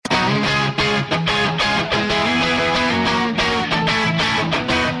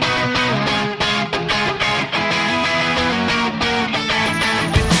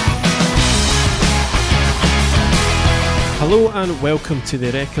Hello and welcome to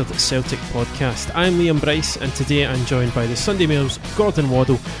the Record Celtic podcast. I'm Liam Bryce and today I'm joined by the Sunday Mail's Gordon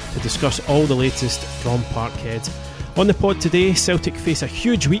Waddle to discuss all the latest from Parkhead. On the pod today, Celtic face a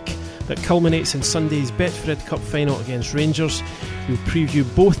huge week that culminates in Sunday's Betfred Cup final against Rangers. We'll preview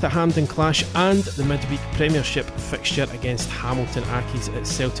both the Hampden clash and the midweek Premiership fixture against Hamilton Accies at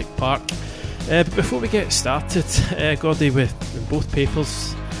Celtic Park. But before we get started, Gordy, with both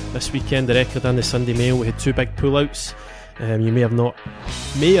papers this weekend, the Record and the Sunday Mail, we had two big pullouts. You may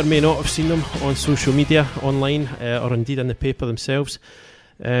or may not have seen them on social media, online, or indeed in the paper themselves.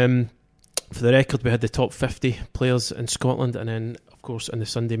 For the Record, we had the top 50 players in Scotland, and then, of course, in the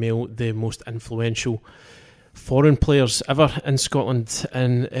Sunday Mail, the most influential foreign players ever in Scotland,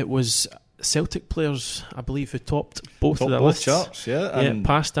 and it was Celtic players, I believe, who topped both of the lists. Charts, yeah,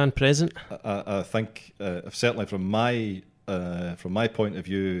 past and present. I think certainly from my point of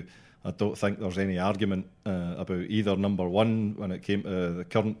view, I don't think there's any argument about either number one when it came to the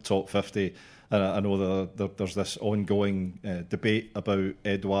current top 50. I know there's this ongoing debate about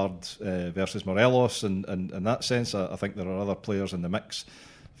Edouard versus Morelos, and in that sense, I think there are other players in the mix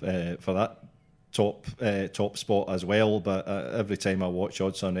for that top spot as well. But every time I watch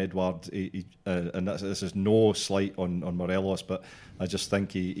odds on Edouard, and this is no slight on Morelos, but I just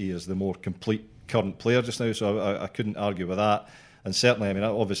think he is the more complete current player just now, so I couldn't argue with that. And certainly, I mean,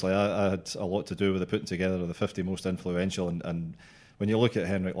 obviously I had a lot to do with the putting together of the 50 most influential, and when you look at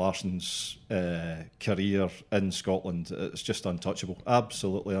Henrik Larsson's career in Scotland, it's just untouchable,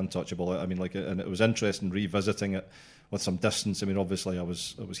 absolutely untouchable. I mean, and it was interesting revisiting it with some distance. I mean, obviously I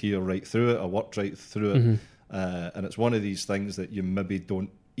was here right through it, I worked right through it, and it's one of these things that you maybe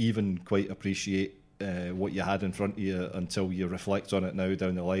don't even quite appreciate what you had in front of you until you reflect on it now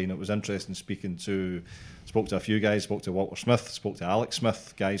down the line. It was interesting spoke to a few guys, spoke to Walter Smith, spoke to Alex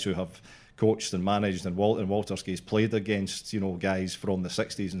Smith, guys who have coached and managed, and Walter's case played against guys from the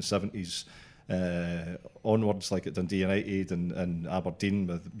 60s and 70s onwards, like at Dundee United and Aberdeen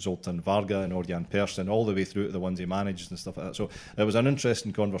with Zoltan Varga and Orjan Persson, all the way through to the ones he managed and stuff like that. So it was an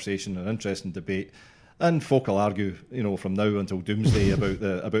interesting conversation, an interesting debate. And folk will argue, from now until doomsday about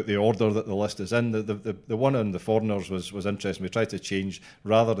the order that the list is in. The one on the foreigners was interesting. We tried to change,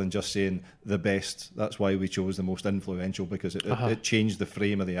 rather than just saying the best. That's why we chose the most influential, because it changed the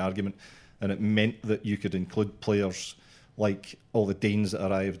frame of the argument, and it meant that you could include players like all the Danes that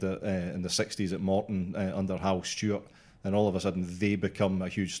arrived in the 60s at Morton under Hal Stewart, and all of a sudden they become a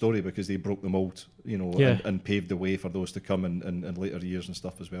huge story because they broke the mould, and paved the way for those to come in later years and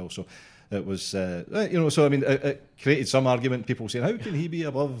stuff as well. So it was, so I mean, it created some argument. People saying, how can he be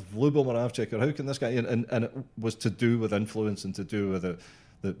above Lubomir Moravcik, or how can this guy? And it was to do with influence and to do with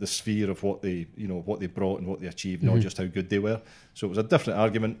the sphere of what they brought and what they achieved, not just how good they were. So it was a different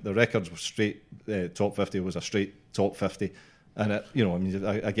argument. The Records were straight top 50 was a straight top 50. And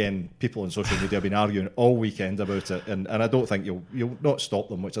again, people on social media have been arguing all weekend about it, and I don't think you'll not stop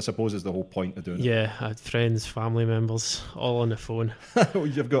them, which I suppose is the whole point of doing it. Yeah, I had friends, family members, all on the phone.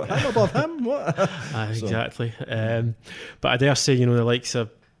 You've got him above him? What? Exactly. But I dare say, the likes of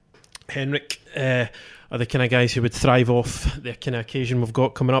Henrik are the kind of guys who would thrive off the kind of occasion we've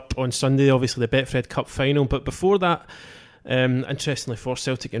got coming up on Sunday, obviously the Betfred Cup final. But before that, interestingly for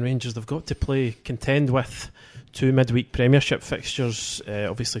Celtic and Rangers, they've got to contend with two midweek Premiership fixtures,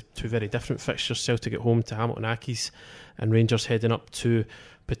 obviously two very different fixtures. Celtic at home to Hamilton Accies, and Rangers heading up to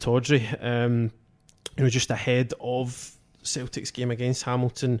Pittodrie. Just ahead of Celtic's game against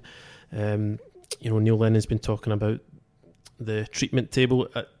Hamilton, Neil Lennon's been talking about the treatment table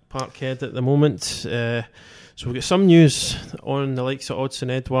at Parkhead at the moment. So we've got some news on the likes of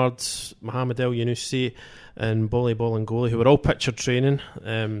Odsonne Edouard, Mohamed El Younousi and Bolly Bolingoli, who were all pictured training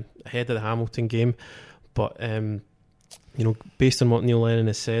ahead of the Hamilton game. But, based on what Neil Lennon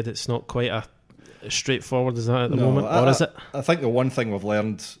has said, it's not quite as straightforward as that at the moment, or is it? I think the one thing we've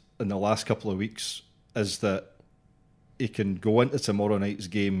learned in the last couple of weeks is that he can go into tomorrow night's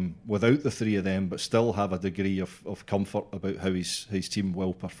game without the three of them, but still have a degree of comfort about how his team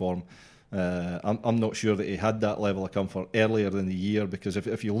will perform. I'm not sure that he had that level of comfort earlier in the year, because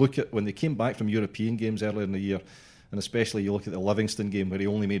if you look at when they came back from European games earlier in the year, and especially you look at the Livingston game where he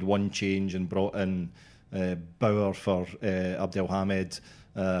only made one change and brought in Bauer for Abdelhamed,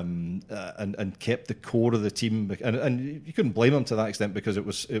 and kept the core of the team, and you couldn't blame him to that extent because it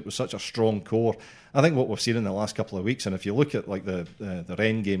was such a strong core. I think what we've seen in the last couple of weeks, and if you look at like the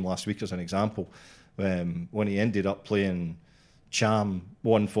Rennes game last week as an example, when he ended up playing Cham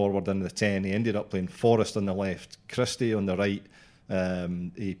one forward in the 10, he ended up playing Forrest on the left, Christie on the right,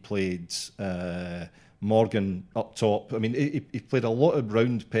 he played Morgan up top. I mean, he played a lot of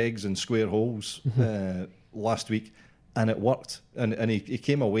round pegs and square holes last week, and it worked, and he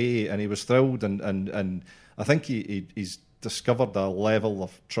came away and he was thrilled, and I think he's discovered a level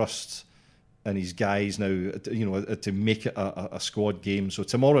of trust in his guys now, to make it a squad game. So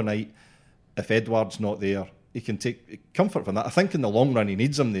tomorrow night, if Edouard's not there, he can take comfort from that. I think in the long run he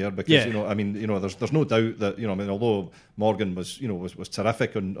needs him there because there's no doubt that although Morgan was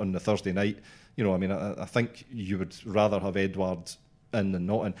terrific on the Thursday night, I think you would rather have Edouard in than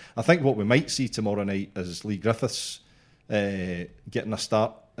not in. I think what we might see tomorrow night is Lee Griffiths getting a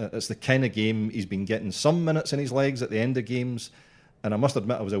start. It's the kind of game he's been getting some minutes in his legs at the end of games, and I must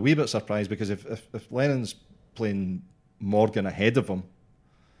admit I was a wee bit surprised because if Lennon's playing Morgan ahead of him,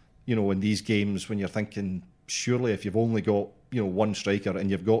 in these games when you're thinking, surely if you've only got one striker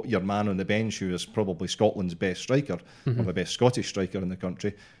and you've got your man on the bench who is probably Scotland's best striker, or the best Scottish striker in the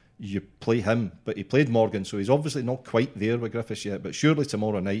country, you play him. But he played Morgan, so he's obviously not quite there with Griffiths yet. But surely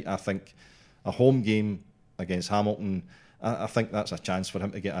tomorrow night, I think a home game against Hamilton, I think that's a chance for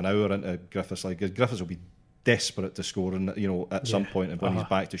him to get an hour into Griffiths. Like Griffiths will be desperate to score, at some point when he's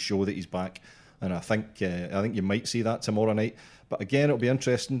back, to show that he's back. And I think you might see that tomorrow night. But again, it'll be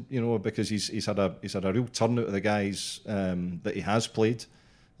interesting, because he's had a real turnout of the guys that he has played.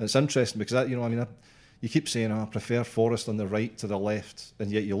 And it's interesting because you keep saying, I prefer Forrest on the right to the left,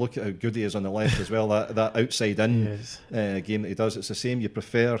 and yet you look at how good he is on the left as well. That outside in game that he does, it's the same. You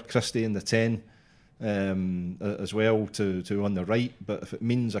prefer Christie in the 10 as well to on the right, but if it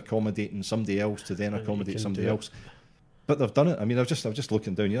means accommodating somebody else to then accommodate somebody else, but they've done it. I was just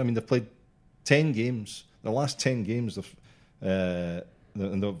looking down here. They've played 10 games. The last 10 games that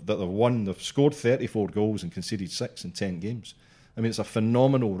they've won, they've scored 34 goals and conceded 6 in 10 games. It's a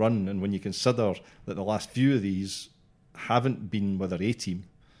phenomenal run, and when you consider that the last few of these haven't been with their A team,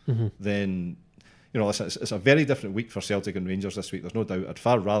 then it's a very different week for Celtic and Rangers this week. There's no doubt. I'd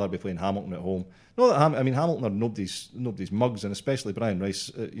far rather be playing Hamilton at home. Not that Hamilton are nobody's mugs, and especially Brian Rice.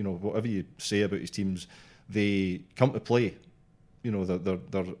 Whatever you say about his teams, they come to play.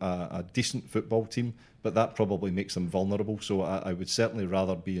 They're a decent football team, but that probably makes them vulnerable. So I would certainly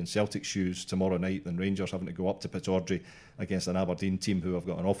rather be in Celtic's shoes tomorrow night than Rangers having to go up to Pittodrie against an Aberdeen team who have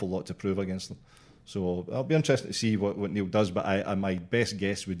got an awful lot to prove against them. So I'll be interested to see what Neil does, but my best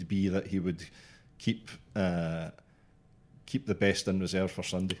guess would be that he would keep the best in reserve for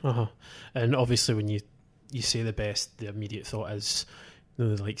Sunday. And obviously when you say the best, the immediate thought is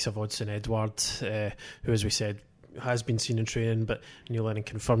the likes of Odsonne Edouard, who, as we said, has been seen in training, but Neil Lennon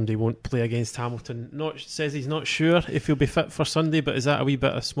confirmed he won't play against Hamilton. Says he's not sure if he'll be fit for Sunday, but is that a wee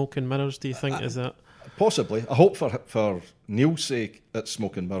bit of smoke and mirrors, do you think? Is that possibly? I hope for Neil's sake it's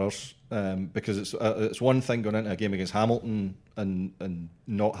smoke and mirrors, because it's one thing going into a game against Hamilton and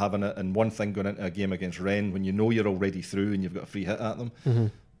not having it, and one thing going into a game against Rennes when you're already through and you've got a free hit at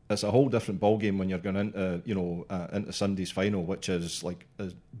them. It's a whole different ballgame when you're going into into Sunday's final, which is like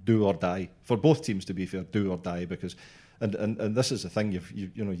do or die for both teams. To be fair, do or die, because and this is the thing.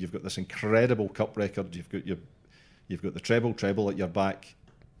 You've got this incredible cup record. You've got the treble at your back,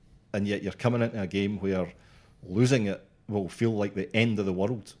 and yet you're coming into a game where losing it will feel like the end of the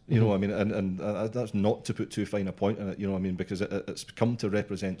world. And that's not to put too fine a point on it. Because it's come to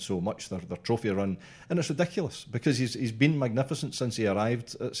represent so much, their trophy run, and it's ridiculous because he's been magnificent since he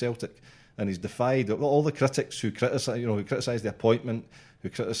arrived at Celtic, and he's defied all the critics who criticised the appointment, who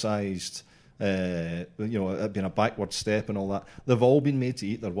criticised it being a backward step and all that. They've all been made to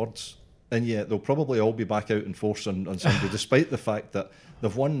eat their words, and yet they'll probably all be back out in force on Sunday, despite the fact that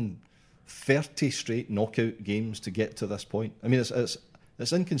they've won 30 straight knockout games to get to this point.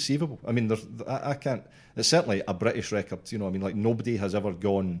 It's inconceivable. I can't. It's certainly a British record. Like nobody has ever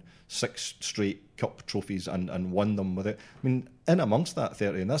gone 6 straight cup trophies and won them with it. In amongst that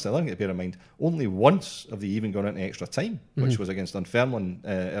 30, and that's the other thing to bear in mind, only once have they even gone into extra time, which was against Dunfermline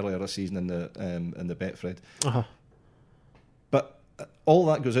earlier this season in the Betfred. But all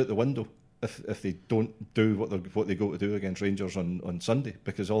that goes out the window if they don't do what they go to do against Rangers on Sunday,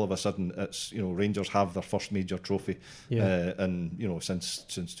 because all of a sudden it's Rangers have their first major trophy and since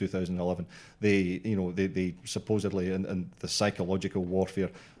 2011 they supposedly, and the psychological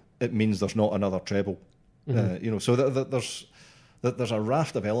warfare, it means there's not another treble. So there's a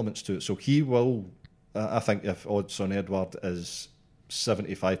raft of elements to it. So he will, I think, if Odsonne Edouard is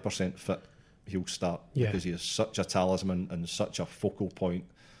 75% fit, he'll start, because he is such a talisman and such a focal point.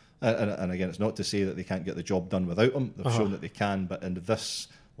 And again, it's not to say that they can't get the job done without him. They've shown that they can, but in this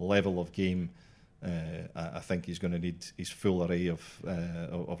level of game, I think he's going to need his full array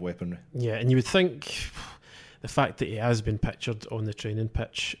of weaponry. Yeah, and you would think the fact that he has been pictured on the training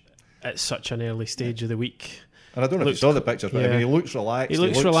pitch at such an early stage of the week, And I don't know if you saw the pictures, but I mean, he looks relaxed. He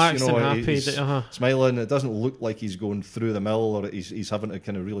looks relaxed, you know, and happy. He's smiling. It doesn't look like he's going through the mill, or he's having to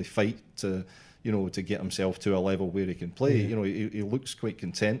kind of really fight to, you know, to get himself to a level where he can play. You know, he looks quite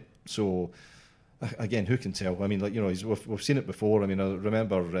content. So, again, who can tell? I mean, like, you know, we've seen it before. I mean, I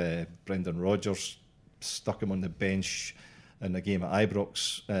remember Brendan Rodgers stuck him on the bench in a game at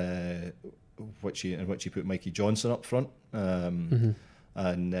Ibrox, in which he put Mikey Johnson up front, and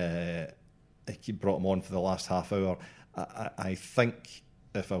he brought him on for the last half hour. I think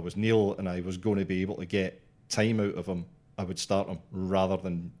if I was Neil and I was going to be able to get time out of him, I would start him rather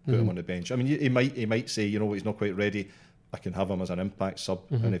than put him on the bench. I mean, he might say, you know, he's not quite ready. I can have him as an impact sub,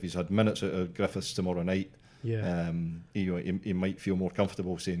 and if he's had minutes out of Griffiths tomorrow night, he might feel more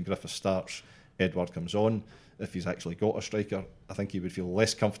comfortable saying Griffiths starts, Edouard comes on. If he's actually got a striker, I think he would feel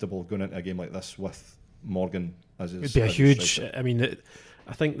less comfortable going into a game like this with Morgan as his. It'd be a huge. Striker. I mean,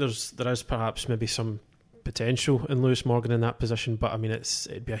 I think there is perhaps maybe some potential in Lewis Morgan in that position, but I mean,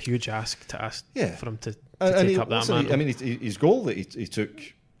 it'd be a huge ask for him to take up that mantle. I mean, his goal that he took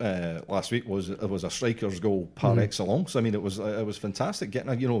last week was a striker's goal par excellence. I mean, it was fantastic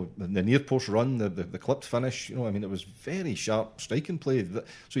getting the near post run, the clipped finish. You know, I mean, it was very sharp striking play.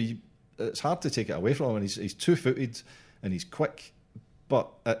 So it's hard to take it away from him. And he's 2-footed and he's quick,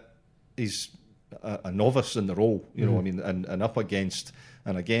 but he's a novice in the role. You know, I mean, and up against.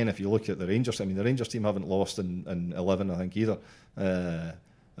 And again, if you look at the Rangers, I mean, the Rangers team haven't lost in 11, I think, either. I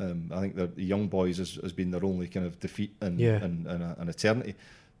think the young boys has been their only kind of defeat in an eternity.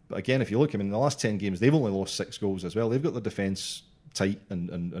 But again, if you look, I mean, in the last 10 games, they've only lost 6 goals as well. They've got the defence tight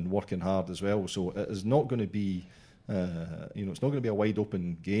and working hard as well. So it is not going to be, it's not going to be a wide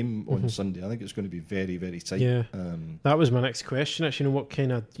open game on Sunday. I think it's going to be very, very tight. Yeah, that was my next question. Actually, what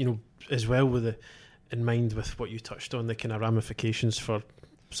kind of, as well with in mind with what you touched on, the kind of ramifications for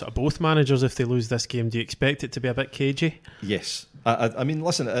sort of both managers if they lose this game. Do you expect it to be a bit cagey? Yes. I mean,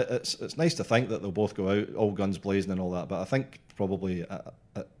 listen, it's nice to think that they'll both go out all guns blazing and all that, but I think probably at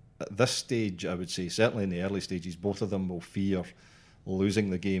this stage, I would say, certainly in the early stages, both of them will fear losing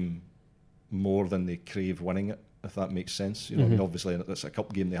the game more than they crave winning it, if that makes sense. I mean, obviously it's a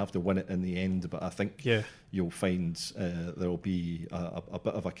cup game, they have to win it in the end, but I think you'll find there'll be a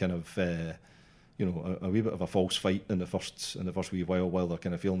bit of a kind of a wee bit of a false fight in the first wee while they're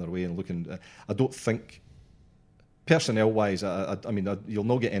kind of feeling their way and looking. I don't think personnel wise, I mean, you'll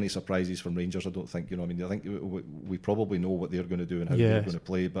not get any surprises from Rangers. I don't think. I mean, I think we probably know what they're going to do and how they're going to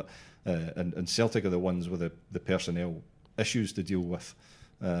play. But and Celtic are the ones with the personnel issues to deal with.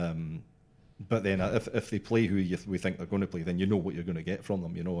 But then if they play who we think they're going to play, then you know what you're going to get from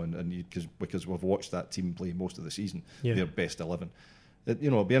them. And because we've watched that team play most of the season, their best 11.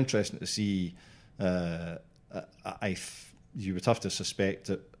 It'll be interesting to see. You would have to suspect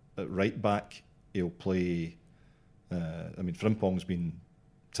that at right back he'll play. I mean, Frimpong's been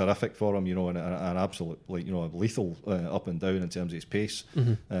terrific for him, and an absolute lethal up and down in terms of his pace.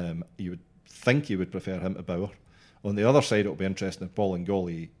 You would think you would prefer him to Bauer. On the other side, it'll be interesting if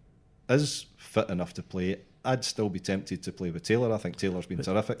Bolingoli is fit enough to play. I'd still be tempted to play with Taylor. I think Taylor's been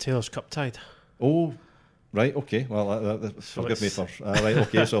terrific. Taylor's cup tied. Oh. Right, okay. Well, forgive me for... right,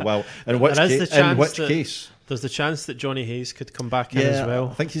 okay. So, well, in which case... There's the chance that Johnny Hayes could come back in as well.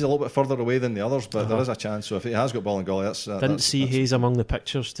 I think he's a little bit further away than the others, but there is a chance. So if he has got Bolingoli, that's... Didn't see Hayes among the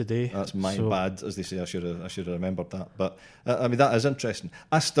pictures today. That's bad, as they say. I should have remembered that. But, I mean, that is interesting.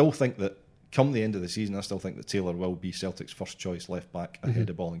 I still think that, come the end of the season, I still think that Taylor will be Celtic's first choice left back ahead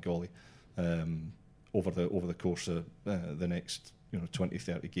of Bolingoli over the course of the next... 20,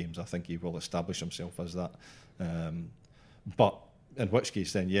 30 games. I think he will establish himself as that. But in which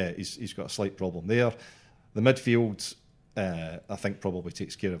case then, he's got a slight problem there. The midfield, I think, probably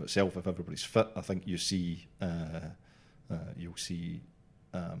takes care of itself if everybody's fit. I think you'll see Brown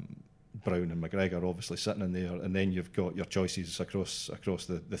and McGregor obviously sitting in there, and then you've got your choices across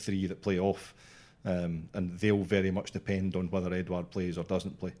the three that play off. And they'll very much depend on whether Edouard plays or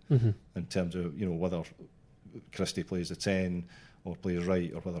doesn't play, in terms of whether Christie plays the 10 or plays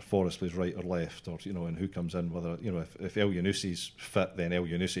right, or whether Forrest plays right or left, or and who comes in. Whether if El Yunusi's fit, then El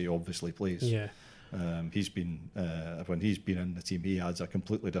Yunusi obviously plays. Yeah, he's been when he's been in the team, he adds a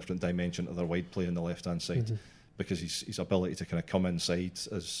completely different dimension to their wide play on the left hand side, because his ability to kind of come inside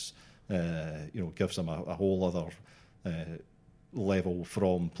is gives him a whole other level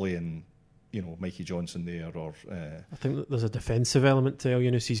from playing. Mikey Johnson there, or I think that there's a defensive element to El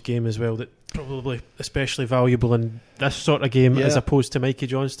Yunusi's game as well that probably especially valuable in this sort of game as opposed to Mikey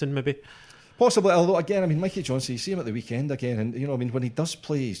Johnston, maybe. Possibly, although again, I mean, Mikey Johnson, you see him at the weekend again, and I mean, when he does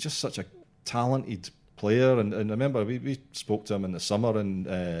play, he's just such a talented player. And I remember we spoke to him in the summer,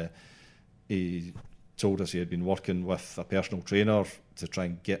 and he told us he had been working with a personal trainer to try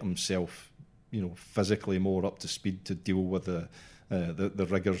and get himself, physically more up to speed to deal with the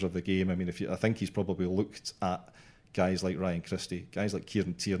rigours of the game. I mean, I think he's probably looked at guys like Ryan Christie, guys like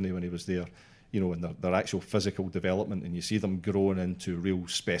Kieran Tierney when he was there, and their actual physical development, and you see them growing into real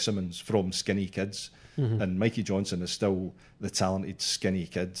specimens from skinny kids. Mm-hmm. And Mikey Johnson is still the talented skinny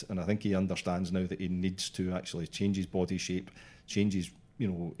kid, and I think he understands now that he needs to actually change his body shape, change his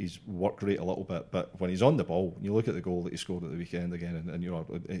his work rate a little bit. But when he's on the ball, you look at the goal that he scored at the weekend again, and I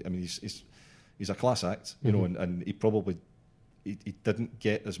mean he's a class act, mm-hmm. and he probably he didn't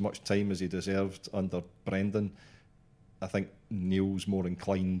get as much time as he deserved under Brendan. I think Neil's more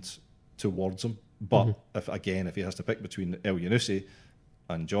inclined towards him, but mm-hmm. if he has to pick between El Yunusi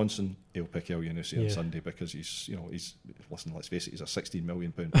and Johnson, he'll pick El Yunusi on Sunday, because he's listen, let's face it, he's a £16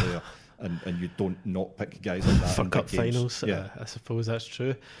 million player, and you don't not pick guys like that for cup finals. Yeah, I suppose that's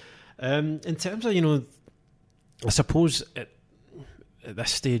true. In terms of I suppose at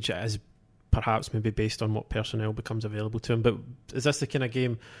this stage it is perhaps maybe based on what personnel becomes available to him. But is this the kind of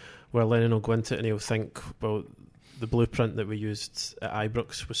game where Lennon will go into it and he'll think, well, the blueprint that we used at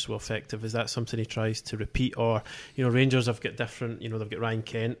Ibrox was so effective? Is that something he tries to repeat? Or, Rangers have got different, they've got Ryan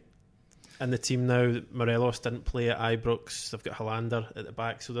Kent in the team now. Morelos didn't play at Ibrox. They've got Hollander at the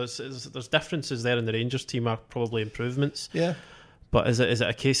back. So there's differences there in the Rangers team, are probably improvements. Yeah. But is it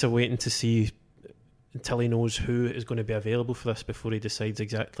a case of waiting to see until he knows who is going to be available for this before he decides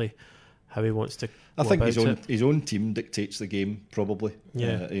exactly how he wants to go I think about his own team dictates the game, probably.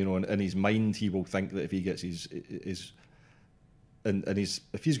 Yeah. In his mind, he will think that if he gets his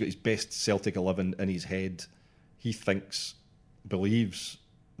if he's got his best Celtic 11 in his head, he believes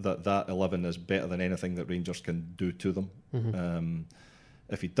that 11 is better than anything that Rangers can do to them. Mm-hmm.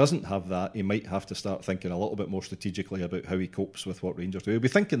 If he doesn't have that, he might have to start thinking a little bit more strategically about how he copes with what Rangers do. He'll be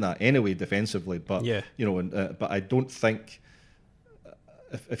thinking that anyway defensively, but but I don't think.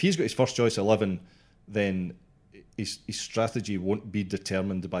 If he's got his first choice 11, then his strategy won't be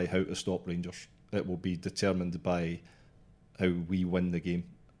determined by how to stop Rangers. It will be determined by how we win the game.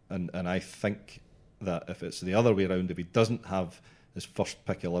 And I think that if it's the other way around, if he doesn't have his first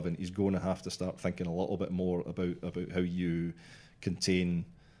pick 11, he's going to have to start thinking a little bit more about how you contain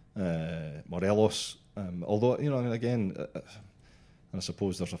Morelos. Although, again, and I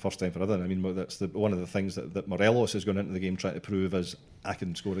suppose there's a first time for everything. I mean, that's one of the things that Morelos is going into the game trying to prove is I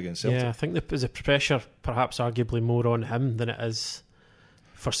can score against Celtic. Yeah, I think there's a pressure perhaps arguably more on him than it is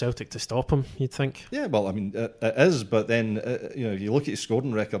for Celtic to stop him, you'd think. Yeah, well, I mean, it is, but then, you look at his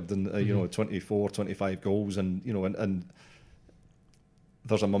scoring record and, 24, 25 goals and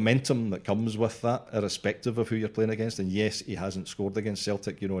there's a momentum that comes with that, irrespective of who you're playing against. And yes, he hasn't scored against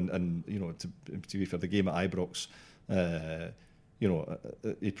Celtic, to be fair, the game at Ibrox,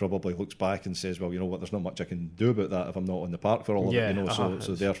 he probably looks back and says, well, you know what, there's not much I can do about that if I'm not on the park for all of it,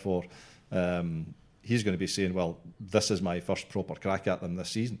 so therefore he's going to be saying, well, this is my first proper crack at them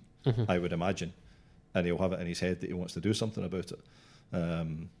this season, I would imagine, and he'll have it in his head that he wants to do something about it.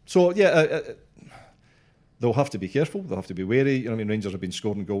 They'll have to be careful, they'll have to be wary. Rangers have been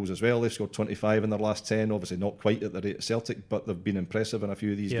scoring goals as well. They've scored 25 in their last 10, obviously not quite at the rate of Celtic, but they've been impressive in a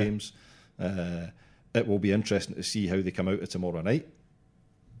few of these games. It will be interesting to see how they come out of tomorrow night.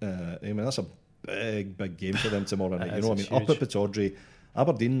 That's a big game for them tomorrow night. Up at Pittodrie,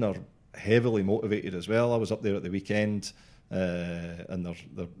 Aberdeen are heavily motivated as well. I was up there at the weekend, and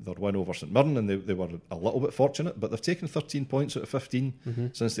their win over St Mirren, and they were a little bit fortunate, but they've taken 13 points out of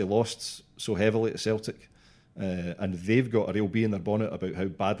 15 since they lost so heavily to Celtic. And they've got a real bee in their bonnet about how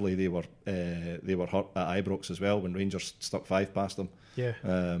badly they were hurt at Ibrox as well when Rangers stuck 5 past them. Yeah.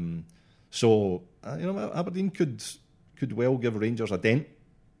 So Aberdeen could well give Rangers a dent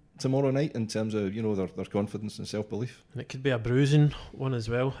tomorrow night in terms of their confidence and self-belief. And it could be a bruising one as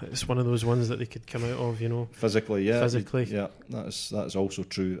well. It's one of those ones that they could come out of, physically. Yeah, that is also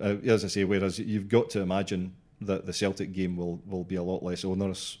true. As I say, whereas you've got to imagine that the Celtic game will be a lot less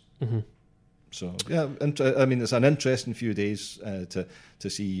onerous. Mm-hmm. So it's an interesting few days to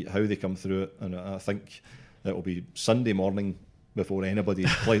see how they come through it, and I think it will be Sunday morning before anybody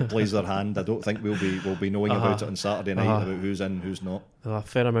plays their hand. I don't think we'll be knowing about it on Saturday night about who's in, who's not. A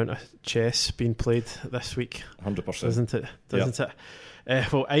fair amount of chess being played this week, 100%, isn't it?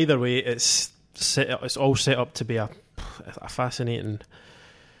 It? Well, either way, it's all set up to be a fascinating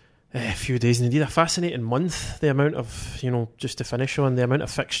few days, and indeed a fascinating month. The amount of just to finish on, the amount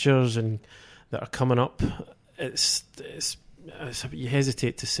of fixtures and that are coming up. It's you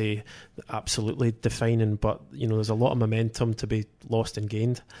hesitate to say absolutely defining, but there's a lot of momentum to be lost and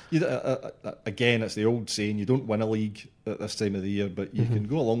gained. Again, it's the old saying: you don't win a league at this time of the year, but you can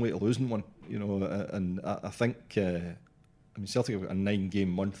go a long way to losing one. and I think Celtic have got a 9-game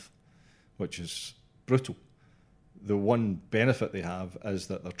month, which is brutal. The one benefit they have is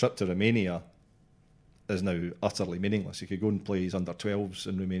that their trip to Romania is now utterly meaningless. You could go and play his under-12s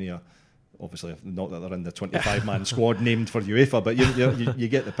in Romania. Obviously, not that they're in the 25-man squad named for UEFA, but you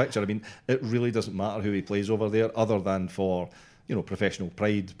get the picture. I mean, it really doesn't matter who he plays over there, other than for professional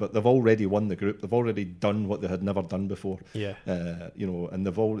pride. But they've already won the group. They've already done what they had never done before. Yeah. And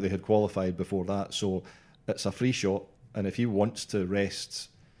they had qualified before that. So it's a free shot. And if he wants to rest,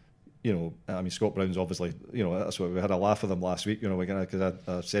 Scott Brown's obviously, that's what we had a laugh with him last week. Because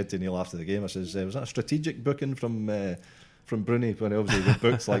I said to Neil after the game, I says, was that a strategic booking from Bruni, when obviously we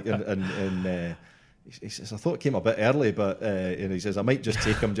booked he says, I thought it came a bit early, but he says, I might just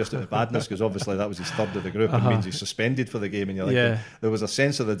take him just out of badness, because obviously that was his third of the group and means he's suspended for the game, and you're like, there was a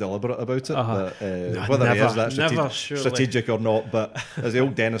sense of the deliberate about it, that, whether he is that strategic or not. But as the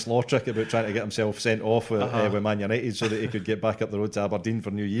old Dennis Law trick about trying to get himself sent off with Man United so that he could get back up the road to Aberdeen for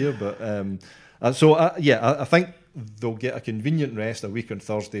New Year. But I think they'll get a convenient rest a week on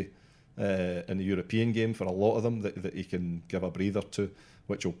Thursday in the European game for a lot of them that he can give a breather to,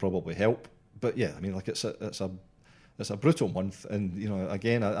 which will probably help. But yeah, it's a brutal month, and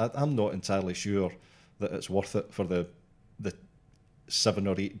again, I'm not entirely sure that it's worth it for the 7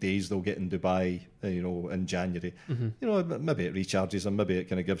 or 8 days they'll get in Dubai, in January. Mm-hmm. Maybe it recharges them, maybe it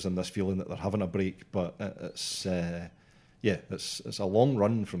kind of gives them this feeling that they're having a break. But it's a long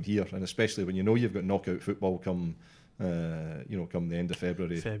run from here, and especially when you've got knockout football come the end of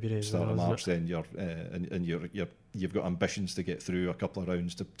February start of March, then you've got ambitions to get through a couple of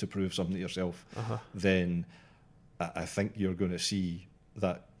rounds to prove something to yourself. Then I think you're going to see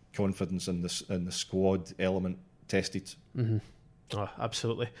that confidence in the squad element tested. Mm-hmm. Oh,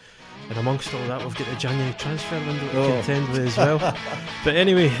 absolutely. And amongst all that, we've got the January transfer window to contend with as well. But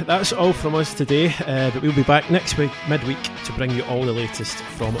anyway, that's all from us today. But we'll be back next week, midweek, to bring you all the latest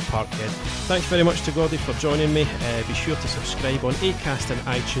from Parkhead. Thanks very much to Gordy for joining me. Be sure to subscribe on Acast and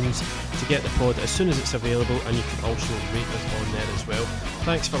iTunes to get the pod as soon as it's available, and you can also rate us on there as well.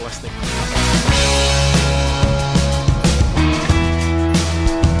 Thanks for listening.